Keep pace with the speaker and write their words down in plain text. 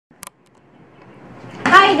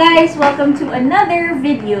Hi guys! Welcome to another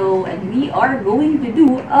video, and we are going to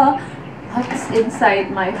do a what's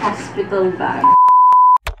inside my hospital bag.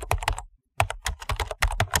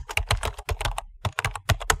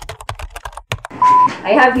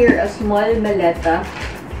 I have here a small maleta,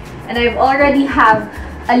 and I've already have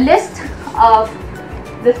a list of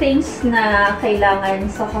the things na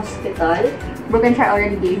kailangan sa hospital. Brokenshire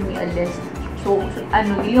already gave me a list. So,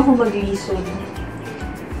 hindi ako mag-lisod.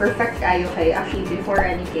 Perfect kayo kay. Actually, before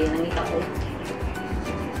kay nanita ko.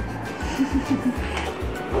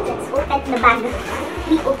 Let's open the bag.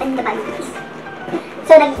 Re-open the bag, please.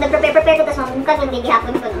 So, nag-prepare ko tapos mamungkag yung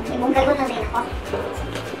gigihapon ko, no? Imungkag ko na rin ako.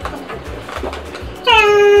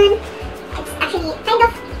 Charan! It's actually kind of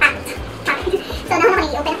packed. So, now naman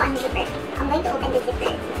i-open ko ang zipper. I'm going to open the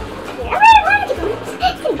zipper. Here. Where did you go?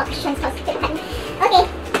 It's in Brokenshire Hospital. Okay.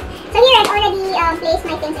 So, here I've already placed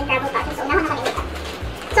my things in travel pouches. So, now naman i-open.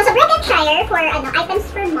 So, sa Brokenshire, for items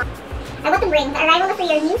for mom, I want to bring the arrival of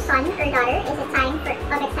your new son or daughter is a time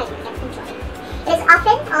of excitement and joy. It is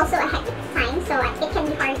often also a hectic time, so it can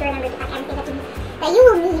be hard to remember to pack everything that you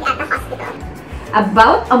will need at the hospital.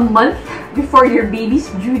 About a month before your baby's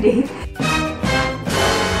due date.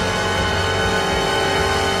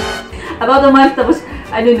 About a month, tapos,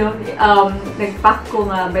 nag-pack ko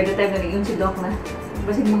nga by the time na yung si Doc na,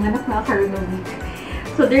 basig mga anak na karoon ng week.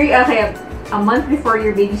 So, there, kaya, a month before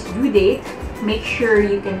your baby's due date, make sure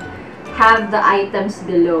you can have the items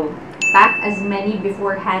below. Pack as many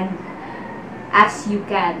beforehand as you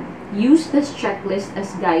can. Use this checklist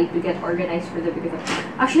as guide to get organized for the baby.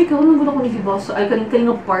 Actually, kung nang ko nagibasa, ay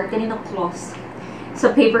kaninang part, kaninang clause.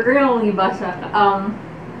 Sa paper ko yung nagibasa,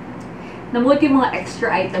 namuot yung mga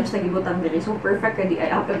extra items na gibutan dili. So, perfect kasi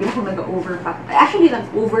ako nag-overpack. Actually,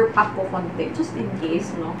 nag-overpack ko konti, just in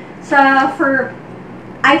case, no? For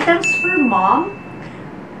items for mom,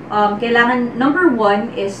 kailangan, number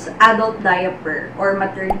 1 is adult diaper or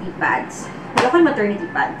maternity pads. Wala ko yung maternity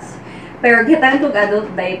pads. Pero gitan kong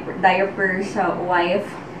adult diaper sa wife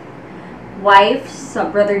sa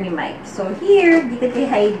brother ni Mike. So here, dito kay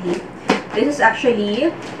Heidi, this is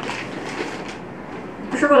actually,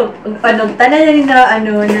 sure ko, tanan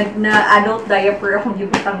na adult diaper akong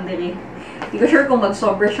gibutang diri. Hindi ko sure kung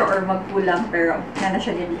mag-sobra siya or magkulang, pero nana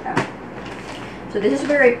siya dito. So this is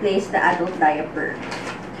where I place the adult diaper.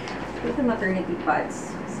 Ito maternity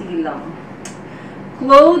pads. Sige lang.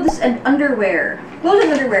 Clothes and underwear. Clothes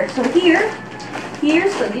and underwear. So here's,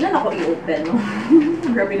 di lang ako i-open. No?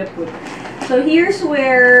 Grabe na po. So here's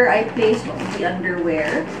where I place the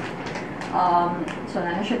underwear. So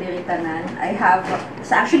nana siya diritanan. I have,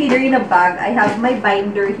 actually there in a bag, I have my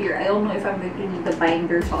binder here. I don't know if I'm going to need the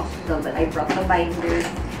binder sa hospital, but I brought the binder.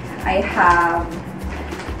 I have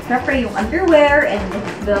syempre yung underwear and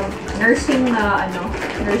the nursing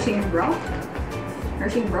bra.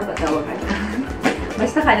 Nursing bra ba tawag ka?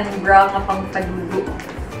 Basta ka ng bra nga pang padulo.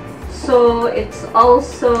 So, it's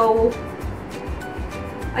also,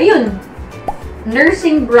 ayun,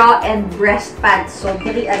 nursing bra and breast pads. So,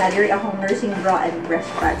 dili akong nursing bra and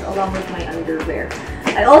breast pads along with my underwear.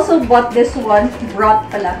 I also bought this one,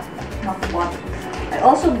 I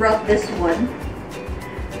also brought this one.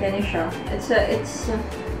 Yan siya. It's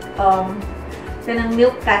kanang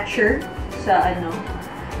milk catcher sa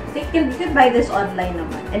you can buy this online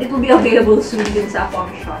naman. And it will be available soon din sa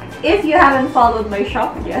akong shop. If you haven't followed my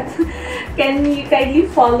shop yet, can you kindly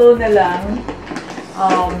follow na lang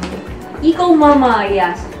Eco Mama,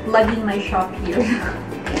 yes, plugging my shop here.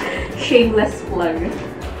 Shameless plug.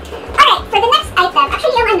 Alright, for the next item,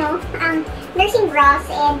 actually yung nursing bras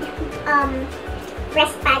and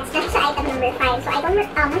breast pads, that's sa item number 5. So item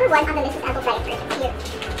number 1 on the list is adult diaper. Here.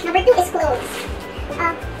 Number 2 is clothes.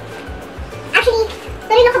 Actually,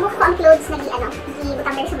 tuloy na kabuko ko ang clothes na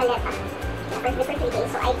butang sa maleta. For 3 days.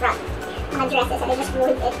 So I brought mga dresses and I just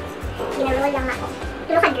rolled it. Gina-roll lang ako.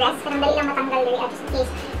 Tulo ka dress, kanang dali lang matanggal dali just in case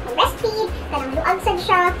mag-breastfeed, kanang luag sad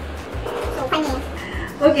siya. So, funny.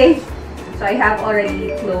 Okay. So I have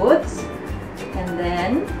already clothes. And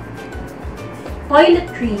then,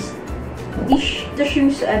 toiletries.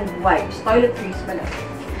 Tissues and wipes. Toiletries pala.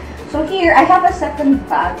 So here, I have a second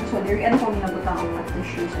bag. So there, ko ginabutang ang mga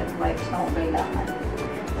tissues and wipes na akong kailangan.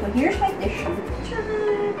 So here's my tissue.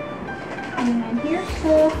 And here's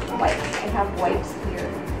the wipes. I have wipes here.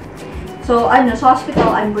 So sa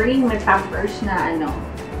hospital, I'm bringing my Pampers na no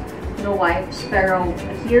wipes. Pero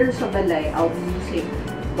here sa balay, I'll be using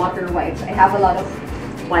water wipes. I have a lot of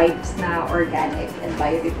wipes na organic and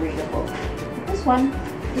biodegradable. This one.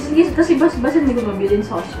 Kasi basta hindi ko mabilin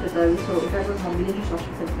sa hospital. So, if ever mabilin sa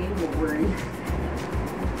hospital, hindi mo worry.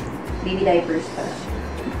 Baby diapers pala.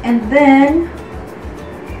 And then,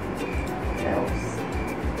 what else?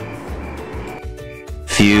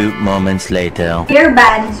 few moments later.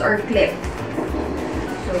 Hairbands or clip.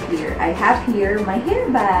 So here, I have here my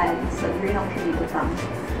hairbands. So, green ako siya dito tam.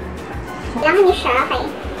 Kailangan niyo siya kay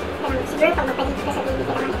siguro pag magpalit ka sa baby,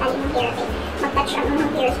 kailangan itali yung hair kay mag-touch ang mga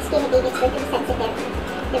hair sa skinny baby, it's going to be sensitive.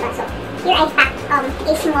 Diba? So, here I packed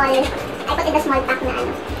a small, I put in the small pack na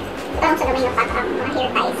ano. Ito lang sa gamay na pack ang mga hair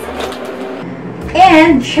ties.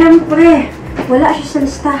 And, syempre, wala siya sa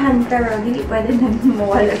listahan, pero hindi pwede na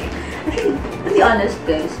mawala. Actually, to be honest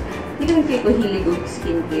guys, hindi kami kayo hilig of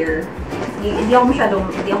skincare. Hindi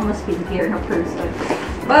ako mas skincare na person.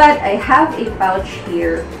 But, I have a pouch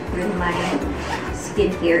here with my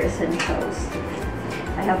skincare essentials.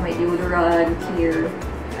 I have my deodorant here.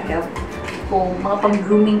 I have comb, mga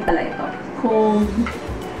pang-grooming pala ito. Comb,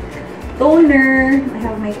 toner. I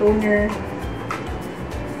have my toner.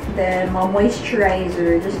 Then, mga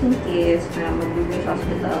moisturizer, just in case na mag-Brokenshire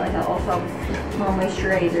Hospital. I have also mga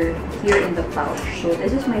moisturizer here in the pouch. So,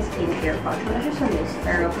 this is my skincare pouch. Wala siya sa list.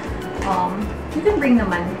 Pero, you can bring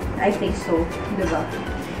naman. I think so. Diba?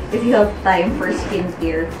 If you have time for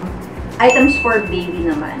skincare. Items for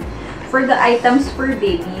baby naman. For the items for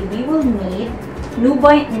baby, we will need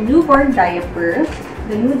newborn diaper.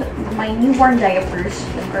 My newborn diapers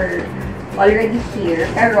are already here.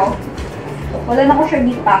 Pero, wala na ko siya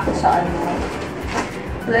di-pack sa ano.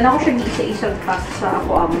 Wala na ko siya isa-isang pack sa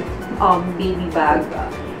ako baby bag.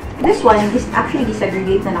 This one, actually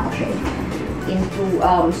desegregate na ako siya into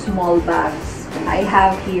small bags. I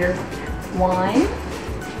have here 1,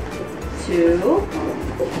 2,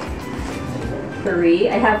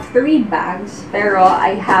 3. I have 3 bags, pero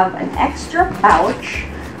I have an extra pouch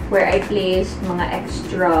where I placed mga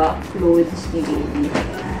extra clothes ni baby.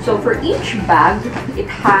 So for each bag,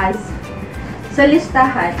 it has sa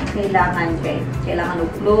listahan, kailangan of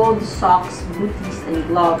clothes, socks, booties, and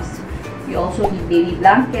gloves. You also need baby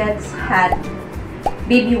blankets, hat,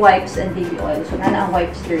 baby wipes, and baby oil. So, nana ang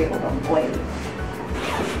wipes there yung oil.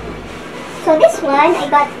 So this one,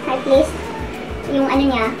 I placed yung ano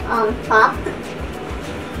niya, top.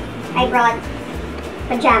 I brought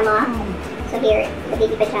pajama. So here, the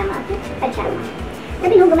baby pajama.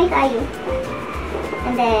 Sabi nung gumay tayo.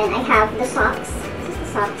 And then, I have the socks. This is the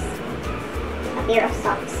socks. A pair of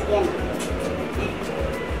socks. Ayan.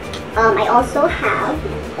 I also have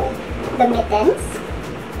the mittens.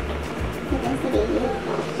 Mittens ni baby.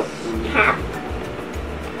 Cap.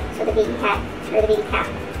 So the baby hat, or the baby cap.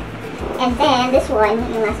 And then this one,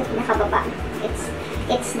 yung nasa pinakababa.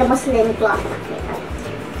 It's the muslin cloth.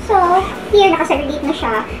 So, here, nakasegregate na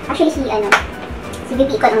siya. Actually, si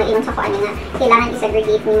baby ko ang naiwan sa kuan niya na kailangan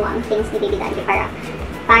i-segregate niyo ang things ni baby daddy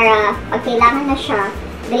para pag kailangan na siya,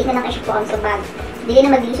 dali na lang kayo siya po sa bag. Dili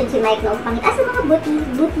na mag-lisod si Mike no pangit sa mga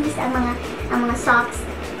booties ang mga socks.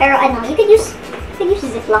 Pero you could use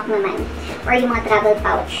ziplock naman or yung mga travel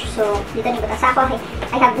pouch. So dito ni sa ako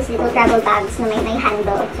I have this little travel bags na may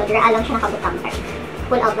handle. So dira lang siya nakabutang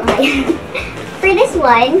pull out lang tayo. For this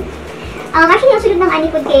one, actually yung sulod ng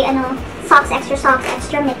anipod kay socks,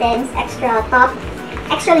 extra mittens, extra top.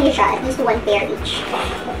 Extra lang siya, at least 1 pair each.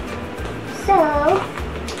 So,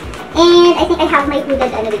 and I think I have my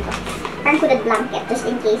hooded parang hooded blanket just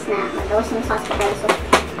in case na mag-gawas ng hospital. So,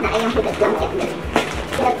 yung hooded blanket din.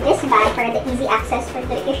 So, this bag for the easy access for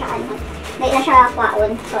dito siya dahil na siya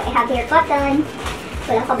kwaon. So, I have here cotton.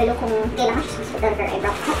 Walang kabalo kung kailangan siya sa hospital pero I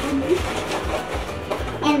brought cotton.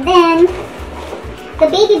 And then,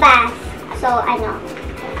 the baby bath. So, I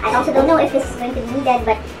also don't know if this is going to be needed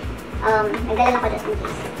but nagdala lang ko just in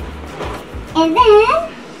case. And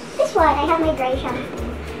then, this one, I have my dry shampoo.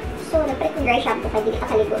 So, napalit yung dry shampoo kaya hindi ka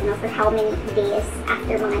kaligo for how many days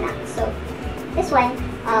after mga anak. So, this one,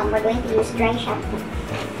 we're going to use dry shampoo.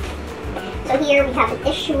 So, here we have the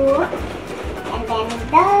tissue, and then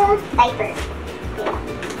the diaper.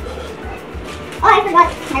 Okay. Oh, I forgot.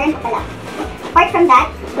 Meron pa pala. Apart from that,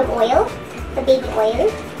 the oil, the baby oil,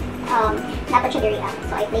 dapat siya diri.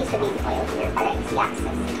 So, I placed the baby oil here para easy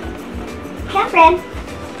access. Siyempre,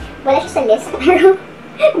 wala siya sa list, pero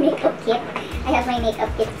makeup kit. I have my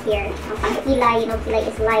makeup kit here. Ang pang-kilay, kilay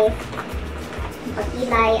is life. Ang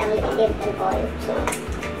pang-kilay, ang lip tint and all. So,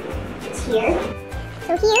 it's here.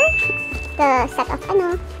 So here, the set of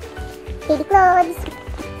baby clothes,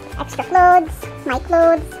 extra clothes, my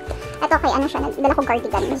clothes. Ito kay siya, nagdala ko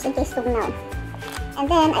cardigan just in case tugnaw.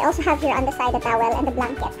 And then, I also have here on the side the towel and the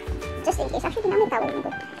blanket. Just in case. Actually, dinami towel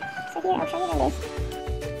nito. So here, I'll show you the list.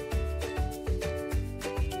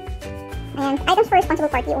 And items for responsible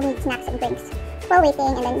party, only snacks and drinks while waiting,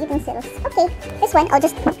 and then utensils. Okay, this one, I'll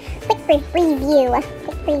just quick preview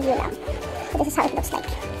lang. So this is how it looks like.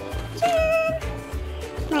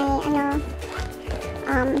 My,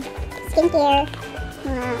 skincare,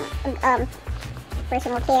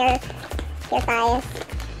 personal care, hair ties,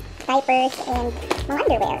 diapers, and mga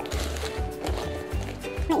underwear.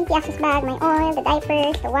 My easy access bag, my oil, the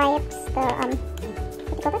diapers, the wipes, the what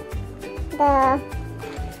do you call it?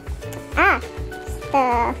 The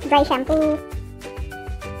dry shampoo,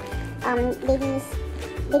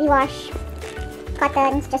 baby wash,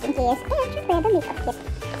 cottons just in case. And syempre, the makeup kit.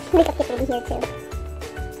 Makeup kit will be here too.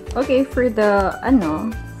 Okay, for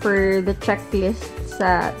the checklist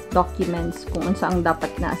sa documents kung saan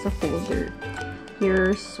dapat na sa folder.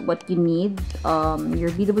 Here's what you need.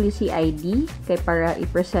 Your BWC ID kay para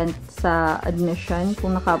i-present sa admission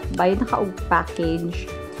kung bayad na ka og package.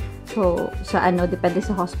 So, sa depende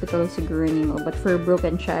sa hospital siguro nimo. But for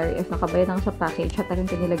Brokenshire, if nakabayad na sa package, hatagan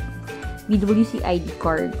ka nila BWC ID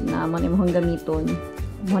card na mo na imong gamiton,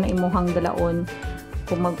 mo na imong dalaon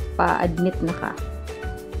kung magpa-admit na ka.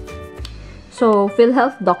 So,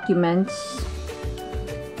 Philhealth documents.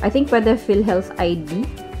 I think pwede Philhealth ID.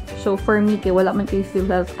 So, for me, kay wala man kay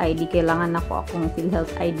Philhealth ID, kailangan ako akong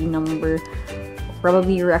Philhealth ID number.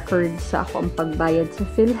 Probably record sa akong pagbayad sa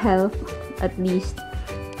Philhealth. At least,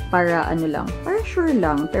 para para sure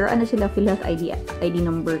lang. Pero sila Philhealth ID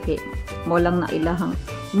number kay mo lang na ilahang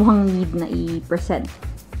muhang need na i-present.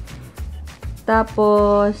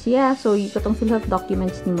 Tapos, yeah, so itong Philhealth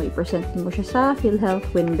documents ni mo, i-present mo siya sa Philhealth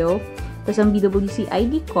window. Tapos ang BWC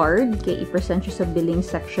ID card, kay i-present siya sa billing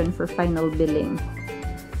section for final billing.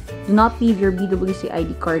 Do not leave your BWC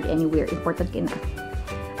ID card anywhere. Important kay na.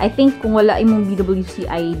 I think kung wala imong BWC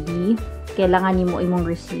ID, kailangan nimo imong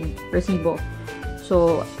resibo.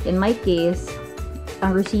 So, in my case,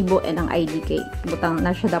 ang resibo and ang ID kay butang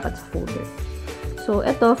na siya dapat sa folder. So,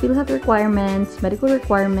 ito, Philhealth Requirements, Medical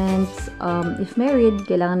Requirements, if married,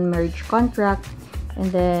 kailangan marriage contract,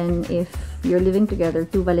 and then if you're living together,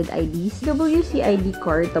 2 valid IDs. BWC ID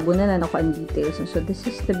card, tabunan na ako ang details. So, this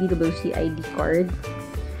is the BWC ID card.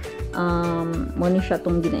 Mo ni siya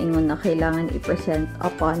itong ginaingon na kailangan i-present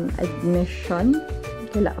upon admission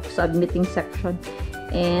sa admitting section,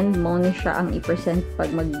 and mo ni siya ang i-present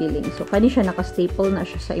pag mag-billing. So, kani siya naka-staple na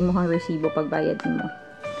siya sa imuhang resibo pagbayad mo.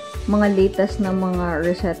 Mga latest na mga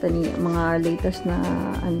reseta ni mga latest na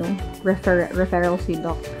referral si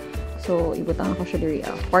doc. So, ibutang ako siya diri.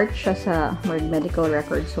 Part siya sa medical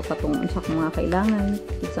record. So, katong sa mga kailangan,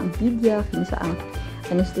 isang pedia, kinsa ang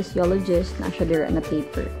anesthesiologist, na siya diri na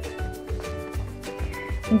paper.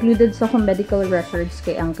 Included sa akong medical records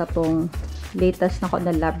kay ang katong latest na ko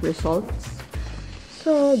na lab results.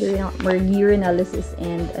 So, diri na more urinalysis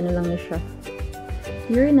and lang ni siya.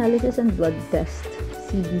 Urinalysis and blood test,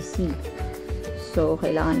 CBC. So,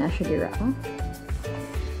 kailangan na siya dira.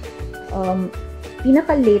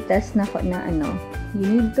 Pinaka-latest na you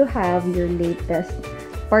need to have your latest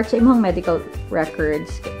part sa imong medical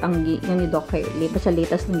records. Ang ni doc kay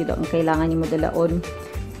latest ng gidok ang kailangan nimo dalaon.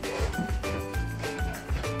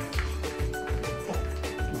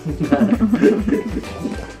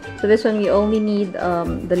 So this one, we only need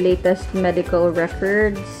the latest medical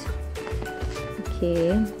records.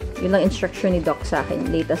 Okay. Yun lang instruction ni doc sa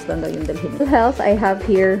akin. Latest lang daw yung dalhin. Philhealth, I have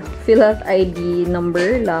here Philhealth ID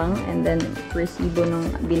number lang, and then resibo nung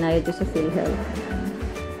binayad ko sa Philhealth.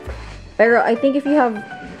 Pero I think if you have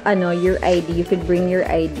your ID, you could bring your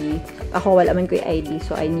ID. Ako wala man ko yung ID,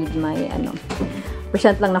 so I need my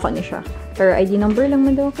present lang na ko ni siya. Pero ID number lang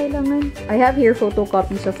man daw kailangan. I have here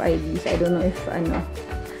photocopies of IDs. I don't know if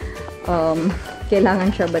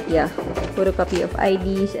kailangan siya, but yeah, photocopy of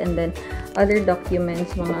IDs, and then other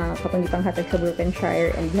documents, mga katong gipang hatag sa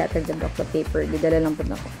Brokenshire, and gihatag the doc sa paper. Didala lang po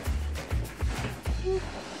na ko.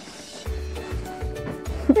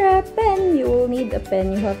 For a pen, you will need a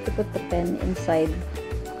pen. You have to put the pen inside.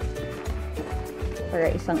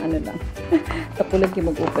 Para isang lang. Tapulog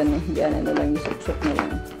yung mag-open eh. Yan, lang yung suksok na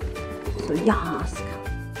lang. So, yes!